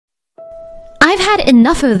had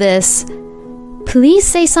enough of this. Please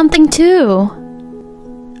say something too.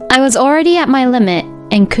 I was already at my limit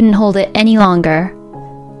and couldn't hold it any longer.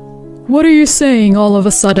 What are you saying all of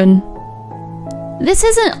a sudden? This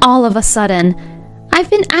isn't all of a sudden. I've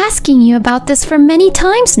been asking you about this for many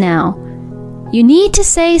times now. You need to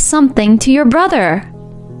say something to your brother.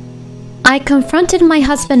 I confronted my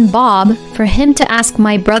husband Bob for him to ask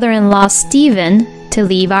my brother-in-law Stephen to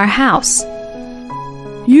leave our house.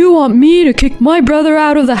 You want me to kick my brother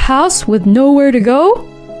out of the house with nowhere to go?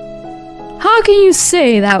 How can you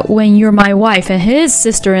say that when you're my wife and his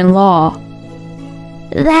sister-in-law?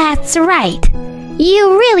 That's right.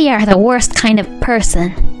 You really are the worst kind of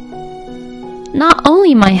person. Not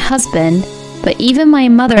only my husband, but even my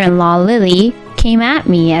mother-in-law Lily came at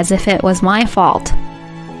me as if it was my fault.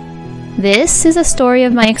 This is a story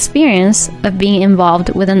of my experience of being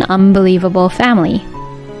involved with an unbelievable family.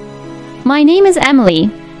 My name is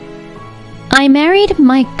Emily. I married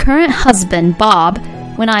my current husband, Bob,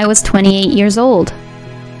 when I was 28 years old.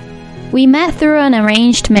 We met through an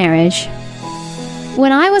arranged marriage.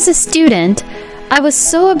 When I was a student, I was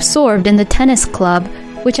so absorbed in the tennis club,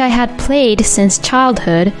 which I had played since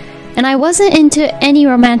childhood, and I wasn't into any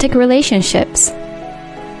romantic relationships.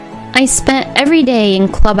 I spent every day in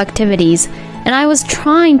club activities, and I was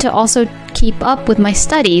trying to also keep up with my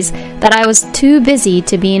studies that I was too busy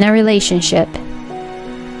to be in a relationship.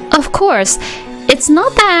 Of course, it's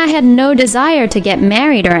not that I had no desire to get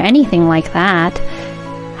married or anything like that.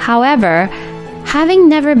 However, having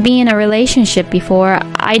never been in a relationship before,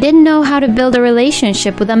 I didn't know how to build a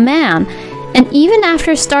relationship with a man, and even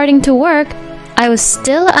after starting to work, I was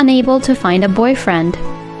still unable to find a boyfriend.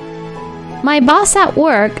 My boss at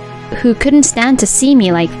work, who couldn't stand to see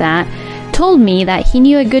me like that, told me that he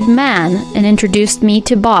knew a good man and introduced me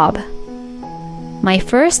to Bob. My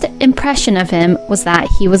first impression of him was that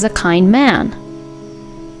he was a kind man.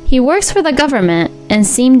 He works for the government and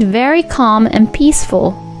seemed very calm and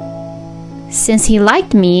peaceful. Since he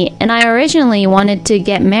liked me and I originally wanted to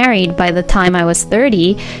get married by the time I was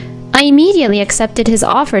 30, I immediately accepted his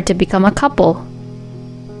offer to become a couple.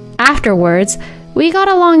 Afterwards, we got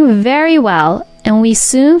along very well and we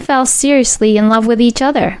soon fell seriously in love with each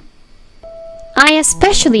other. I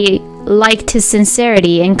especially liked his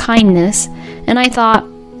sincerity and kindness, and I thought,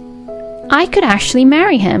 I could actually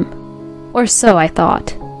marry him. Or so I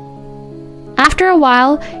thought. After a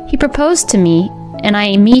while, he proposed to me, and I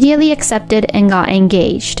immediately accepted and got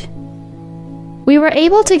engaged. We were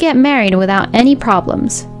able to get married without any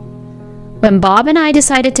problems. When Bob and I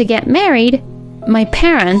decided to get married, my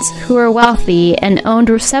parents, who were wealthy and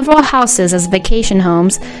owned several houses as vacation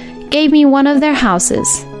homes, gave me one of their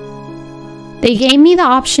houses. They gave me the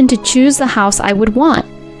option to choose the house I would want,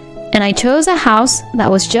 and I chose a house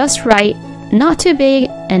that was just right, not too big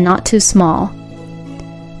and not too small.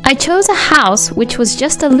 I chose a house which was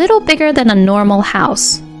just a little bigger than a normal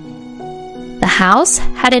house. The house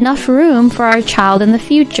had enough room for our child in the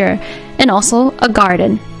future and also a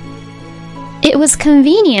garden. It was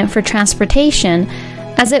convenient for transportation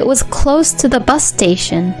as it was close to the bus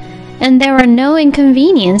station, and there were no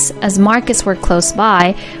inconvenience as markets were close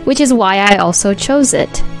by, which is why I also chose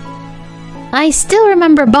it. I still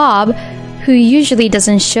remember Bob, who usually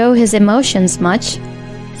doesn't show his emotions much,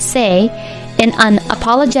 say, in an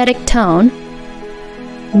apologetic tone,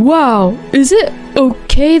 Wow, is it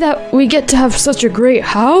okay that we get to have such a great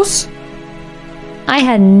house? I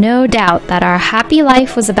had no doubt that our happy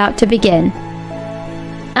life was about to begin.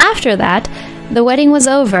 After that, the wedding was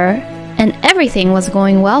over, and everything was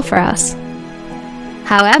going well for us.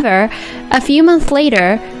 However, a few months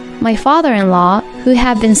later, my father-in-law, who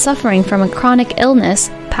had been suffering from a chronic illness,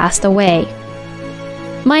 passed away.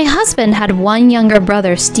 My husband had one younger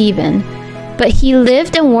brother, Stephen, but he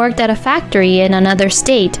lived and worked at a factory in another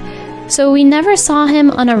state, so we never saw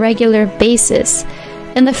him on a regular basis,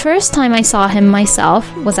 and the first time I saw him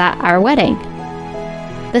myself was at our wedding.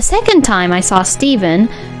 The second time I saw Stephen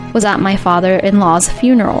was at my father-in-law's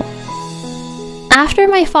funeral. After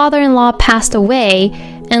my father-in-law passed away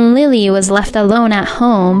and Lily was left alone at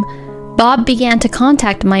home, Bob began to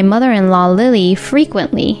contact my mother-in-law Lily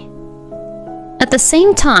frequently. At the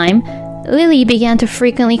same time, Lily began to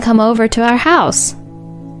frequently come over to our house.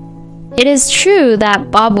 It is true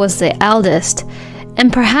that Bob was the eldest,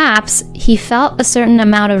 and perhaps he felt a certain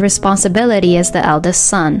amount of responsibility as the eldest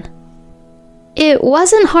son. It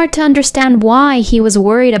wasn't hard to understand why he was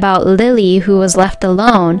worried about Lily, who was left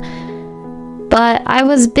alone, but I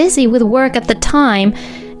was busy with work at the time,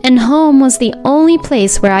 and home was the only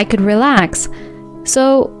place where I could relax,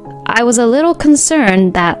 so I was a little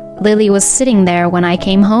concerned that Lily was sitting there when I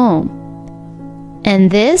came home.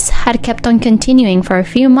 And this had kept on continuing for a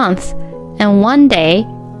few months, and one day,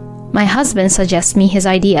 my husband suggests me his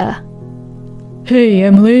idea. Hey,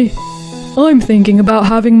 Emily. I'm thinking about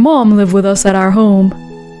having Mom live with us at our home.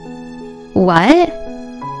 What?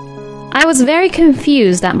 I was very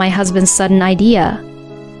confused at my husband's sudden idea.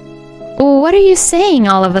 What are you saying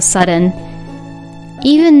all of a sudden?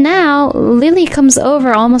 Even now, Lily comes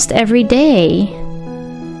over almost every day.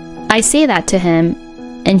 I say that to him,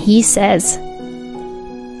 and he says,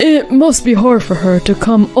 It must be hard for her to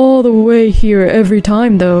come all the way here every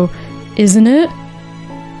time, though, isn't it?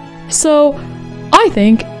 So, I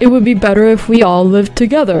think it would be better if we all lived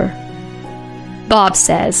together. Bob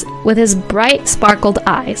says, with his bright, sparkled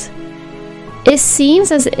eyes. It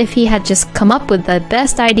seems as if he had just come up with the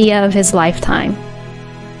best idea of his lifetime.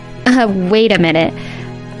 Wait a minute.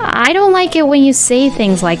 I don't like it when you say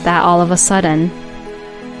things like that all of a sudden.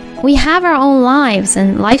 We have our own lives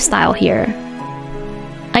and lifestyle here.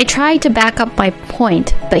 I try to back up my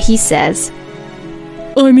point, but he says,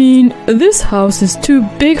 I mean, this house is too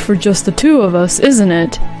big for just the two of us, isn't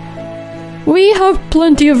it? We have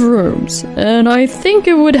plenty of rooms, and I think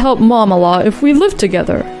it would help Mom a lot if we lived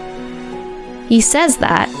together. He says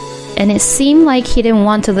that, and it seemed like he didn't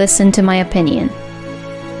want to listen to my opinion.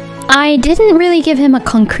 I didn't really give him a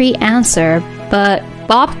concrete answer, but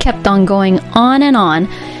Bob kept on going on,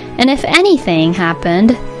 and if anything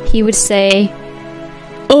happened, he would say,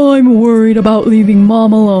 I'm worried about leaving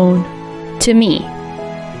Mom alone. To me.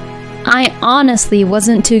 I honestly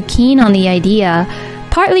wasn't too keen on the idea,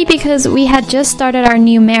 partly because we had just started our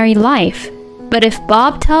new married life. But if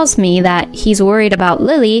Bob tells me that he's worried about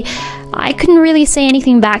Lily, I couldn't really say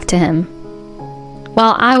anything back to him.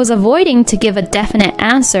 While I was avoiding to give a definite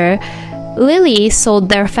answer, Lily sold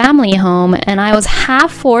their family home, and I was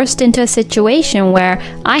half forced into a situation where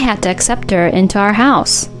I had to accept her into our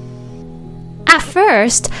house. At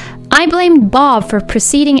first, I blamed Bob for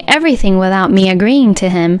proceeding everything without me agreeing to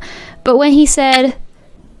him, but when he said,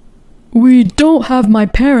 We don't have my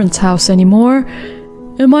parents' house anymore,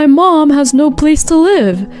 and my mom has no place to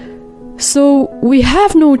live, so we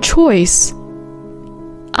have no choice,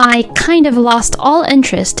 I kind of lost all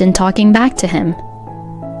interest in talking back to him.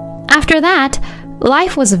 After that,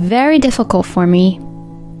 life was very difficult for me.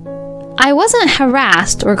 I wasn't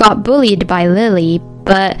harassed or got bullied by Lily,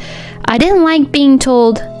 but I didn't like being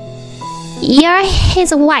told, You're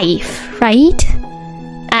his wife, right?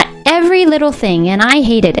 At every little thing, and I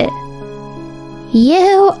hated it.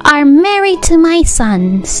 You are married to my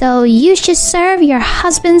son, so you should serve your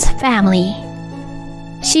husband's family.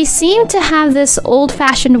 She seemed to have this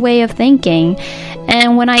old-fashioned way of thinking,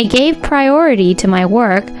 and when I gave priority to my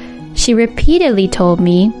work, she repeatedly told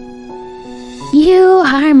me, You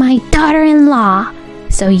are my daughter-in-law,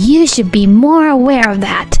 so you should be more aware of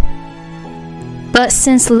that. But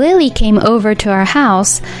since Lily came over to our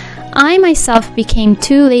house, I myself became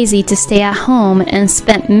too lazy to stay at home and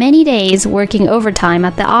spent many days working overtime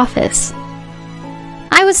at the office.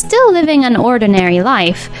 I was still living an ordinary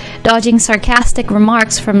life, dodging sarcastic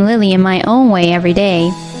remarks from Lily in my own way every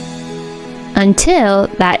day. Until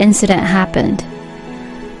that incident happened.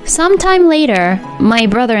 Sometime later, my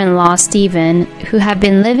brother-in-law Stephen, who had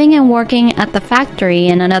been living and working at the factory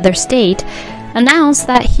in another state, announced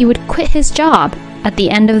that he would quit his job at the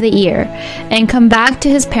end of the year and come back to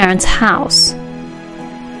his parents' house.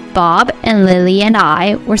 Bob and Lily and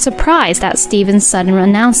I were surprised at Stephen's sudden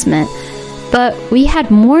announcement, but we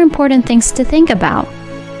had more important things to think about.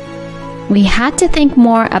 We had to think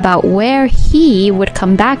more about where he would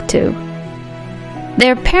come back to.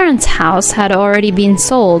 Their parents' house had already been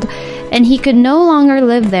sold, and he could no longer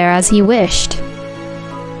live there as he wished.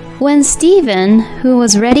 When Stephen, who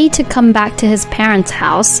was ready to come back to his parents'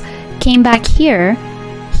 house, came back here,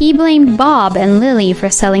 he blamed Bob and Lily for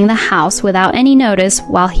selling the house without any notice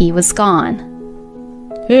while he was gone.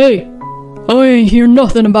 Hey, I ain't hear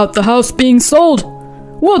nothing about the house being sold.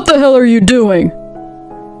 What the hell are you doing?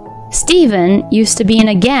 Stephen used to be in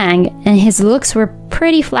a gang, and his looks were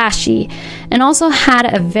pretty flashy, and also had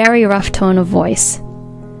a very rough tone of voice.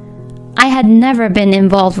 I had never been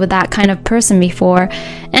involved with that kind of person before,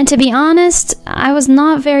 and to be honest, I was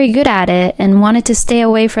not very good at it and wanted to stay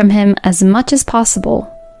away from him as much as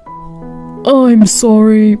possible. I'm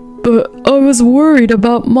sorry, but I was worried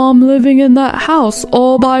about Mom living in that house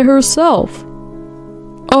all by herself.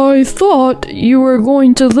 I thought you were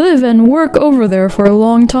going to live and work over there for a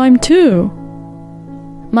long time too.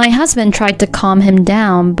 My husband tried to calm him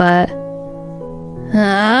down, but...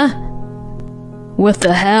 What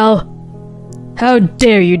the hell? How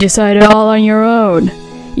dare you decide it all on your own?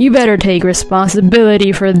 You better take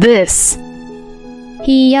responsibility for this.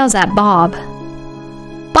 He yells at Bob.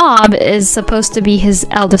 Bob is supposed to be his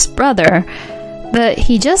eldest brother, but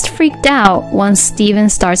he just freaked out once Steven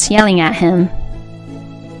starts yelling at him.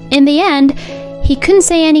 In the end, he couldn't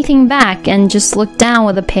say anything back and just looked down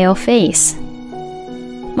with a pale face.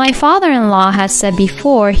 My father-in-law had said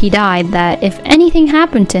before he died that if anything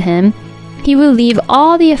happened to him, he would leave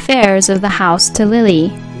all the affairs of the house to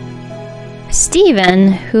Lily.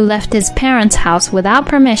 Steven, who left his parents' house without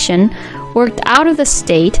permission, worked out of the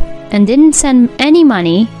state, and didn't send any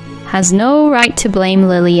money, has no right to blame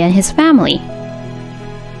Lily and his family.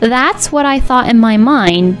 That's what I thought in my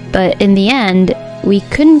mind, but in the end, we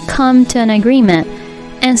couldn't come to an agreement,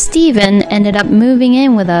 and Steven ended up moving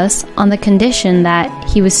in with us on the condition that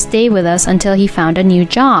he would stay with us until he found a new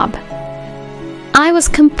job. I was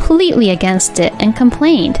completely against it and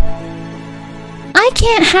complained. I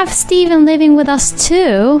can't have Steven living with us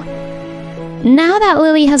too. Now that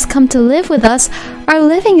Lily has come to live with us, our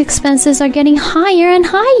living expenses are getting higher and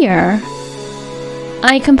higher.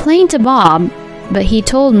 I complained to Bob, but he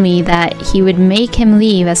told me that he would make him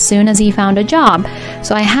leave as soon as he found a job,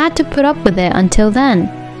 so I had to put up with it until then.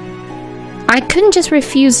 I couldn't just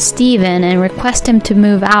refuse Steven and request him to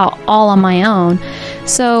move out all on my own,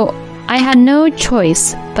 so I had no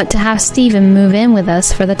choice but to have Steven move in with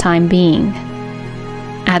us for the time being.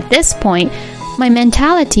 At this point, my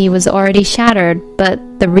mentality was already shattered, but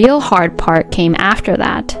the real hard part came after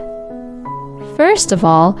that. First of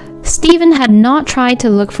all, Steven had not tried to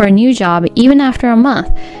look for a new job even after a month,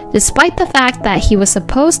 despite the fact that he was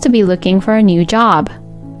supposed to be looking for a new job.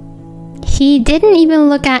 He didn't even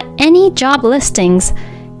look at any job listings,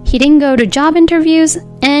 he didn't go to job interviews,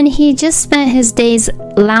 and he just spent his days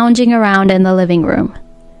lounging around in the living room.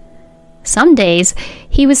 Some days,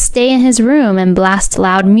 he would stay in his room and blast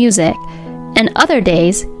loud music, and other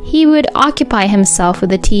days, he would occupy himself with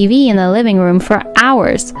the TV in the living room for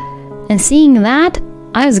hours. And seeing that,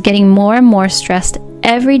 I was getting more and more stressed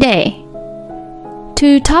every day.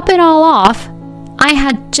 To top it all off, I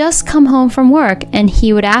had just come home from work and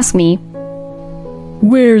he would ask me,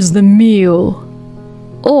 "Where's the meal?"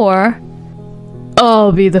 Or,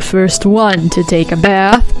 "I'll be the first one to take a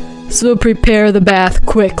bath, so prepare the bath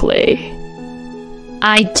quickly."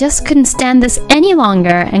 I just couldn't stand this any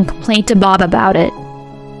longer and complained to Bob about it.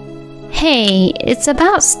 "Hey, it's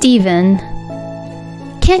about Steven.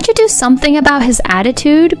 Can't you do something about his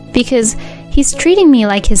attitude? Because he's treating me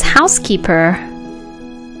like his housekeeper."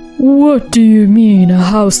 "What do you mean, a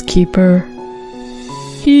housekeeper?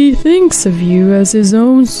 He thinks of you as his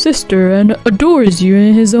own sister and adores you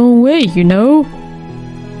in his own way, you know."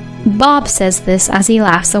 Bob says this as he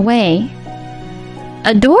laughs away.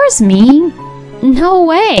 "Adores me? No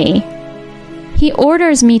way. He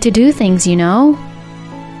orders me to do things, you know.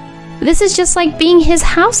 This is just like being his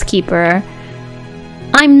housekeeper.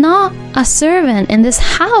 I'm not a servant in this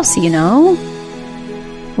house, you know."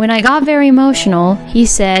 When I got very emotional, he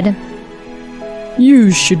said, "You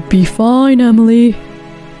should be fine, Emily.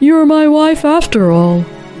 You're my wife after all."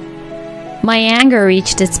 My anger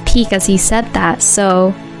reached its peak as he said that,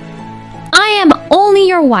 so, "I am only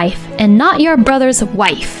your wife and not your brother's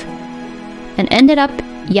wife," and ended up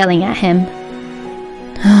yelling at him.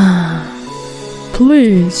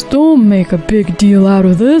 "Please don't make a big deal out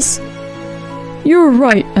of this. You're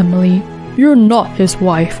right, Emily. You're not his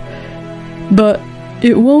wife. But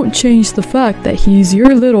it won't change the fact that he's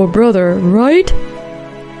your little brother, right?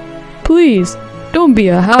 Please, don't be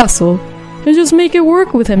a hassle, and just make it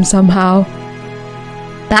work with him somehow."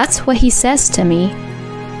 That's what he says to me.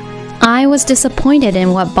 I was disappointed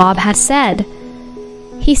in what Bob had said.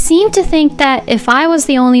 He seemed to think that if I was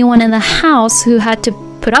the only one in the house who had to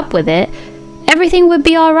put up with it, everything would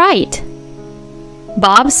be all right.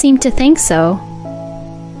 Bob seemed to think so.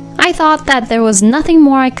 I thought that there was nothing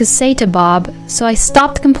more I could say to Bob, so I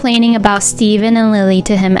stopped complaining about Steven and Lily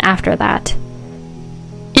to him after that.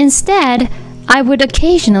 Instead, I would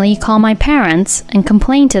occasionally call my parents and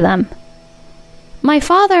complain to them. My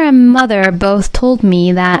father and mother both told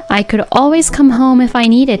me that I could always come home if I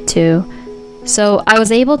needed to, so I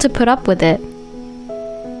was able to put up with it.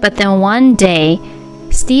 But then one day,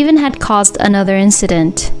 Steven had caused another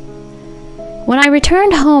incident. When I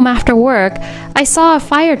returned home after work, I saw a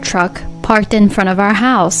fire truck parked in front of our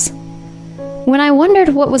house. When I wondered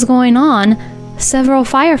what was going on, several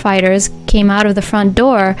firefighters came out of the front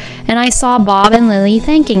door and I saw Bob and Lily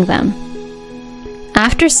thanking them.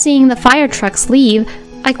 After seeing the fire trucks leave,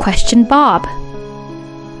 I questioned Bob.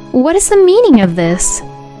 "What is the meaning of this?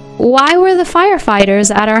 Why were the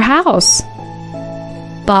firefighters at our house?"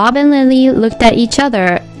 Bob and Lily looked at each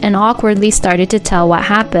other and awkwardly started to tell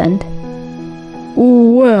what happened.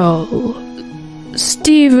 "Well,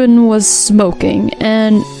 Stephen was smoking,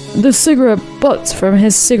 and the cigarette butts from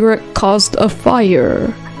his cigarette caused a fire.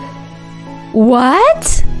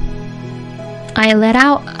 What? I let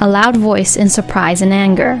out a loud voice in surprise and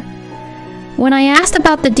anger. When I asked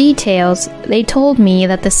about the details, they told me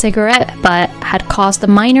that the cigarette butt had caused a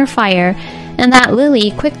minor fire and that Lily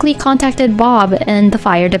quickly contacted Bob and the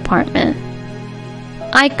fire department.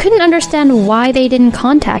 I couldn't understand why they didn't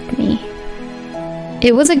contact me.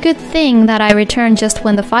 It was a good thing that I returned just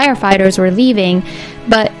when the firefighters were leaving,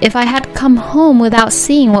 but if I had come home without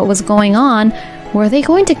seeing what was going on, were they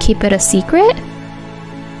going to keep it a secret?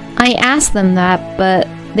 I asked them that, but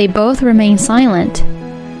they both remained silent.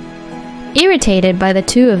 Irritated by the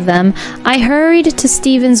two of them, I hurried to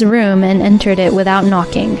Stephen's room and entered it without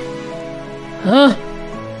knocking. Huh?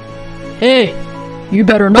 Hey, you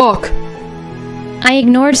better knock. I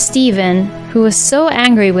ignored Stephen, who was so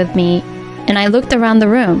angry with me, and I looked around the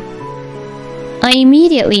room. I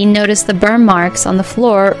immediately noticed the burn marks on the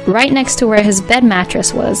floor right next to where his bed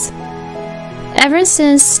mattress was. Ever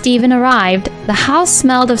since Stephen arrived, the house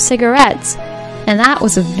smelled of cigarettes, and that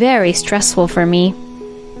was very stressful for me.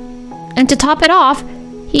 And to top it off,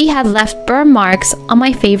 he had left burn marks on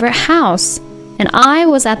my favorite house, and I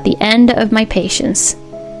was at the end of my patience.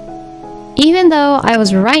 Even though I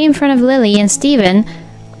was right in front of Lily and Stephen,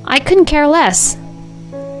 I couldn't care less.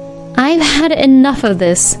 I've had enough of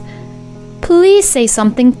this. Please say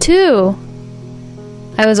something too.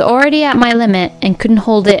 I was already at my limit and couldn't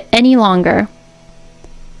hold it any longer.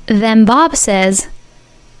 Then Bob says,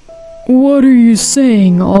 "What are you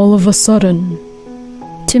saying all of a sudden?"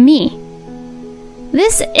 to me.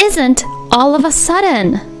 This isn't all of a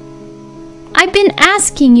sudden. I've been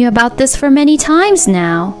asking you about this for many times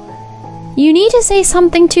now. You need to say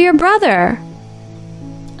something to your brother.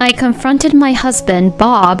 I confronted my husband,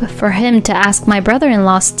 Bob, for him to ask my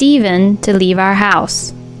brother-in-law, Stephen, to leave our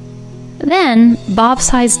house. Then, Bob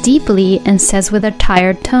sighs deeply and says with a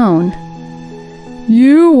tired tone,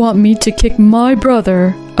 "You want me to kick my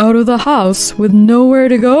brother out of the house with nowhere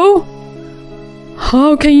to go?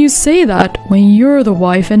 How can you say that when you're the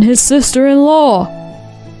wife and his sister-in-law?"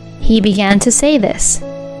 He began to say this.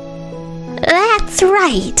 That's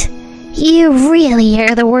right. You really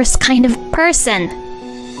are the worst kind of person.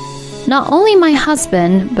 Not only my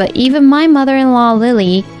husband, but even my mother-in-law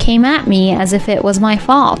Lily came at me as if it was my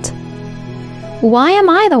fault. Why am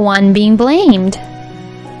I the one being blamed?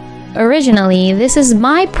 Originally, this is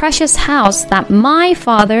my precious house that my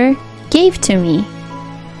father gave to me.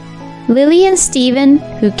 Lily and Stephen,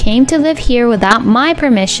 who came to live here without my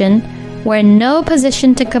permission, were in no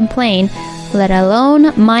position to complain, let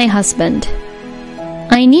alone my husband.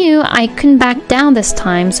 I knew I couldn't back down this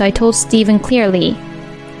time, so I told Stephen clearly,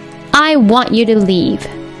 I want you to leave.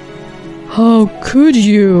 How could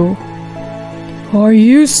you? Are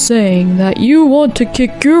you saying that you want to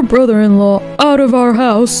kick your brother-in-law out of our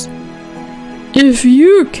house? If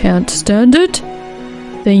you can't stand it,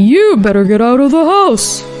 then you better get out of the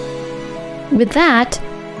house. With that,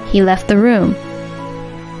 he left the room.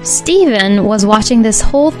 Stephen was watching this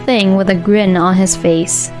whole thing with a grin on his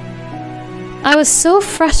face. I was so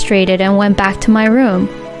frustrated and went back to my room.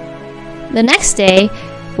 The next day,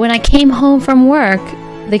 when I came home from work,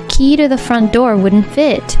 the key to the front door wouldn't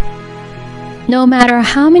fit. No matter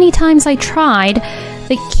how many times I tried,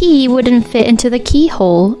 the key wouldn't fit into the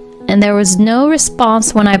keyhole, and there was no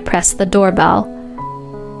response when I pressed the doorbell.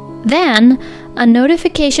 Then, a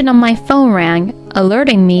notification on my phone rang,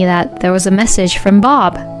 alerting me that there was a message from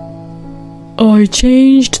Bob. I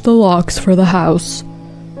changed the locks for the house.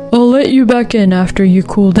 I'll let you back in after you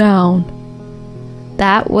cool down.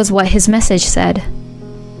 That was what his message said.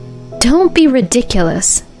 Don't be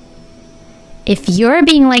ridiculous. If you're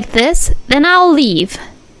being like this, then I'll leave.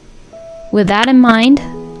 With that in mind,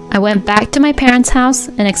 I went back to my parents' house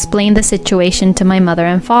and explained the situation to my mother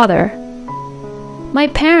and father. My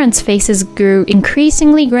parents' faces grew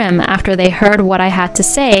increasingly grim after they heard what I had to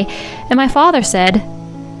say, and my father said,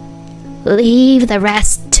 Leave the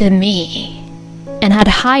rest to me, and had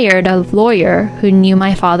hired a lawyer who knew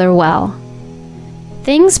my father well.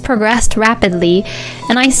 Things progressed rapidly,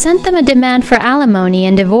 and I sent them a demand for alimony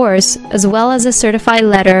and divorce, as well as a certified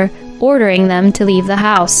letter ordering them to leave the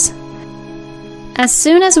house. As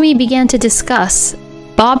soon as we began to discuss,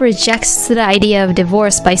 Bob rejects the idea of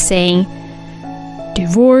divorce by saying,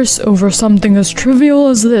 Divorce over something as trivial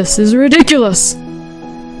as this is ridiculous.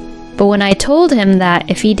 But when I told him that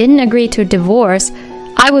if he didn't agree to divorce,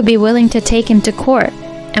 I would be willing to take him to court,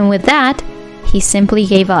 and with that, he simply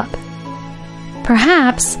gave up.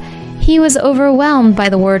 Perhaps he was overwhelmed by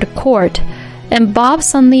the word court, and Bob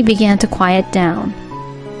suddenly began to quiet down.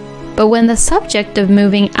 but when the subject of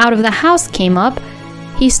moving out of the house came up,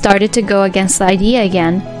 he started to go against the idea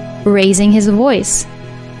again, raising his voice.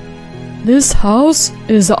 This house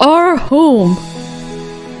is our home.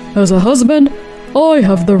 As a husband, I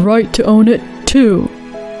have the right to own it too.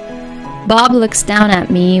 Bob looks down at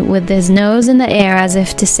me with his nose in the air as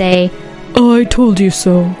if to say, I told you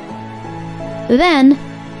so. Then,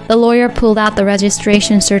 the lawyer pulled out the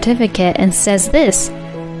registration certificate and says this.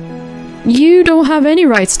 You don't have any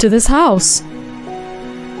rights to this house.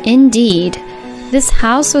 Indeed, this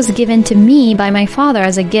house was given to me by my father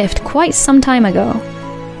as a gift quite some time ago.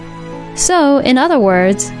 So, in other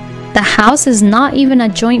words, the house is not even a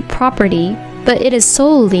joint property, but it is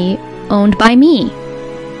solely owned by me.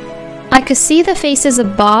 I could see the faces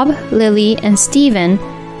of Bob, Lily, and Stephen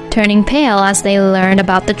turning pale as they learned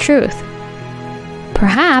about the truth.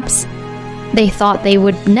 Perhaps they thought they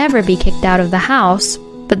would never be kicked out of the house,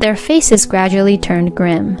 but their faces gradually turned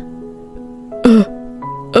grim.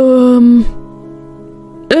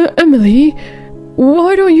 Emily,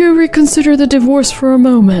 why don't you reconsider the divorce for a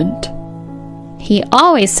moment? He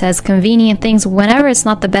always says convenient things whenever it's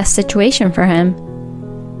not the best situation for him.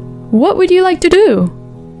 What would you like to do?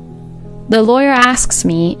 The lawyer asks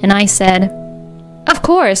me, and I said, Of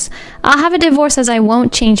course, I'll have a divorce as I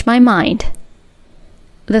won't change my mind.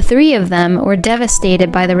 The three of them were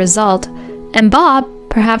devastated by the result, and Bob,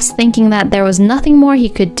 perhaps thinking that there was nothing more he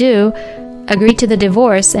could do, agreed to the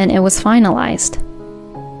divorce and it was finalized.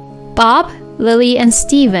 Bob, Lily, and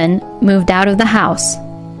Stephen moved out of the house.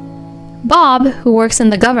 Bob, who works in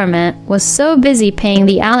the government, was so busy paying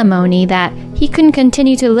the alimony that he couldn't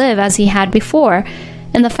continue to live as he had before,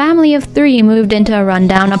 and the family of three moved into a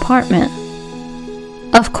rundown apartment.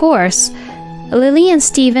 Of course, Lily and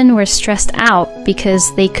Stephen were stressed out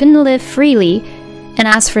because they couldn't live freely, and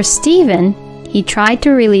as for Stephen, he tried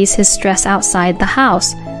to release his stress outside the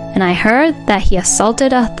house, and I heard that he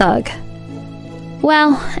assaulted a thug.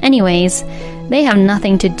 Well, anyways, they have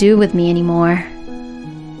nothing to do with me anymore.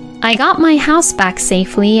 I got my house back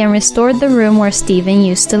safely and restored the room where Stephen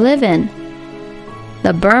used to live in.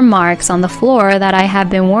 The burn marks on the floor that I have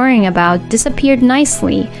been worrying about disappeared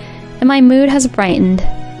nicely, and my mood has brightened.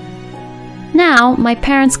 Now, my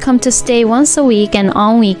parents come to stay once a week and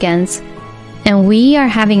on weekends, and we are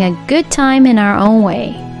having a good time in our own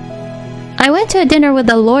way. I went to a dinner with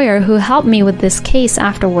the lawyer who helped me with this case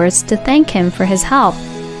afterwards to thank him for his help,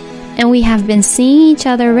 and we have been seeing each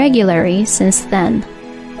other regularly since then.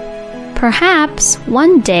 Perhaps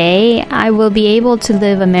one day I will be able to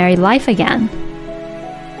live a married life again.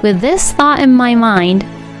 With this thought in my mind,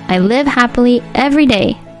 I live happily every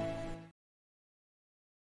day